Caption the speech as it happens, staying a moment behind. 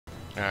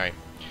Alright.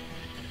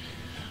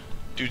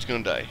 Dude's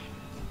gonna die.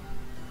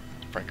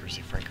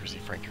 Frankersy, Frankersy,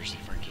 Frankersy,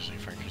 Frankersy,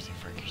 Frankersy,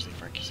 Frankersy,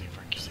 Frankersy,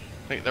 Frankersy.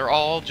 Like, they're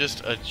all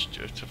just a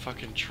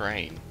fucking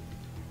train.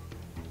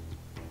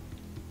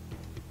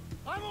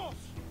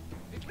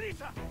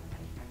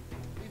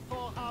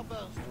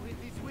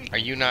 Are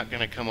you not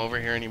gonna come over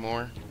here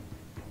anymore?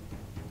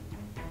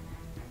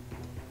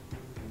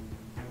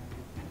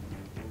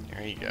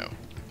 There you go.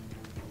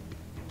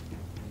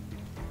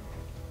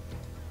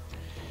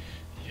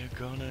 You're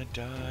gonna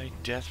die,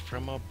 death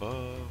from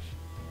above.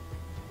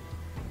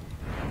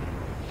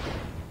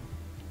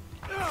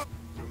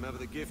 Remember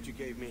the gift you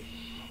gave me?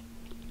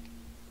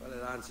 Well,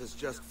 it answers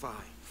just fine.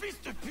 Fils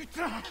de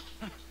putain!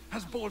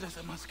 As bold as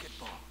a musket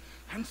ball,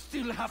 and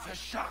still half as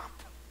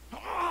sharp.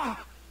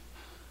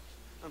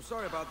 I'm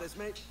sorry about this,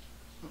 mate.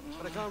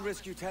 But I can't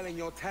risk you telling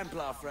your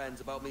Templar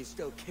friends about me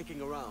still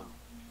kicking around.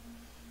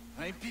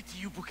 I pity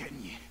you,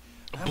 Boucanier.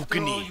 Boucanier.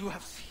 After all you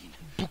have seen,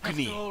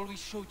 Boucanier. after all we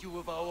showed you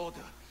of our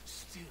order,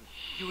 still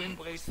you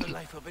embrace the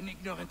life of an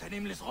ignorant and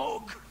aimless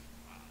rogue.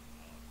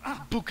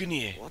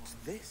 Boucanier. What's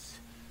this?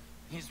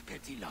 Is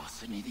petty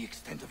larceny the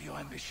extent of your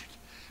ambition?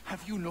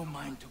 Have you no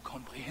mind to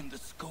comprehend the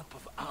scope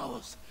of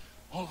ours?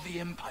 All the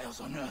empires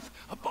on Earth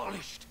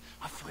abolished,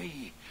 a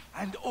free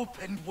and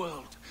open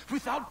world,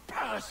 without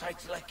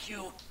parasites like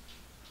you.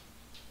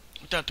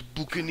 Without the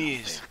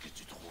Boucaniers. Que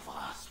tu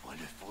trouveras soit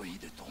le fruit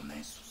de ton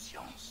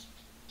insouciance.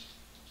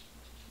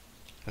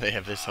 They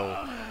have this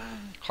whole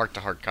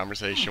heart-to-heart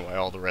conversation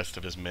while all the rest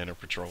of his men are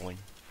patrolling.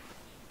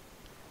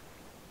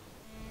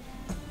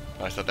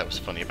 I thought that was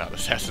funny about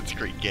Assassin's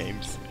Creed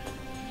games.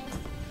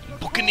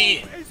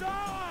 Boucanier!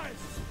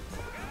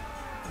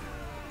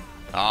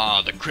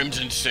 Ah, the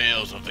crimson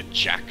sails of the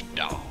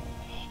Jackdaw.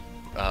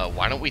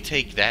 Why don't we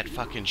take that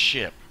fucking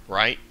ship,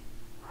 right?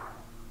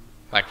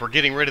 Like, we're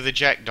getting rid of the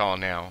Jackdaw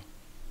now.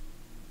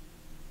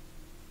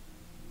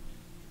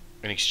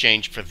 In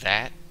exchange for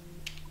that?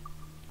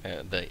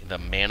 The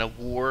Man of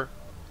War?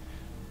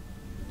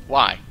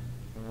 Why?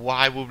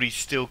 Why would we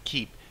still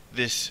keep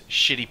this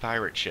shitty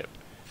pirate ship?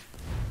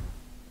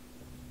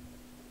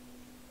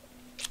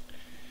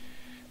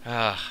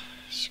 Ah,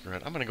 screw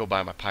it. I'm gonna go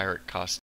buy my pirate costume.